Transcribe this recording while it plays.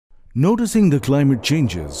Noticing the climate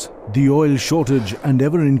changes, the oil shortage and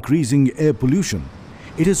ever-increasing air pollution,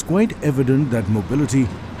 it is quite evident that mobility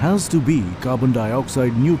has to be carbon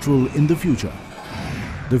dioxide neutral in the future.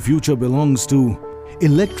 The future belongs to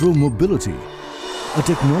electromobility, a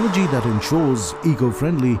technology that ensures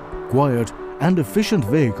eco-friendly, quiet and efficient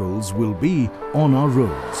vehicles will be on our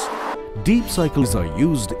roads. Deep cycles are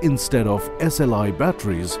used instead of SLI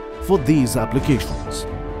batteries for these applications.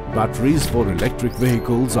 Batteries for electric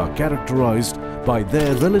vehicles are characterized by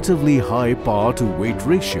their relatively high power-to-weight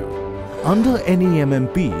ratio. Under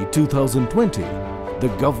NEMMP 2020,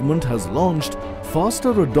 the government has launched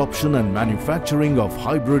faster adoption and manufacturing of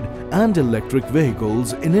hybrid and electric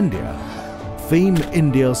vehicles in India, FAME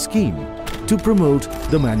India scheme, to promote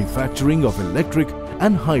the manufacturing of electric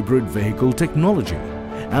and hybrid vehicle technology.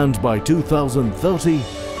 And by 2030,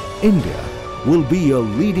 India will be a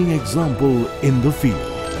leading example in the field.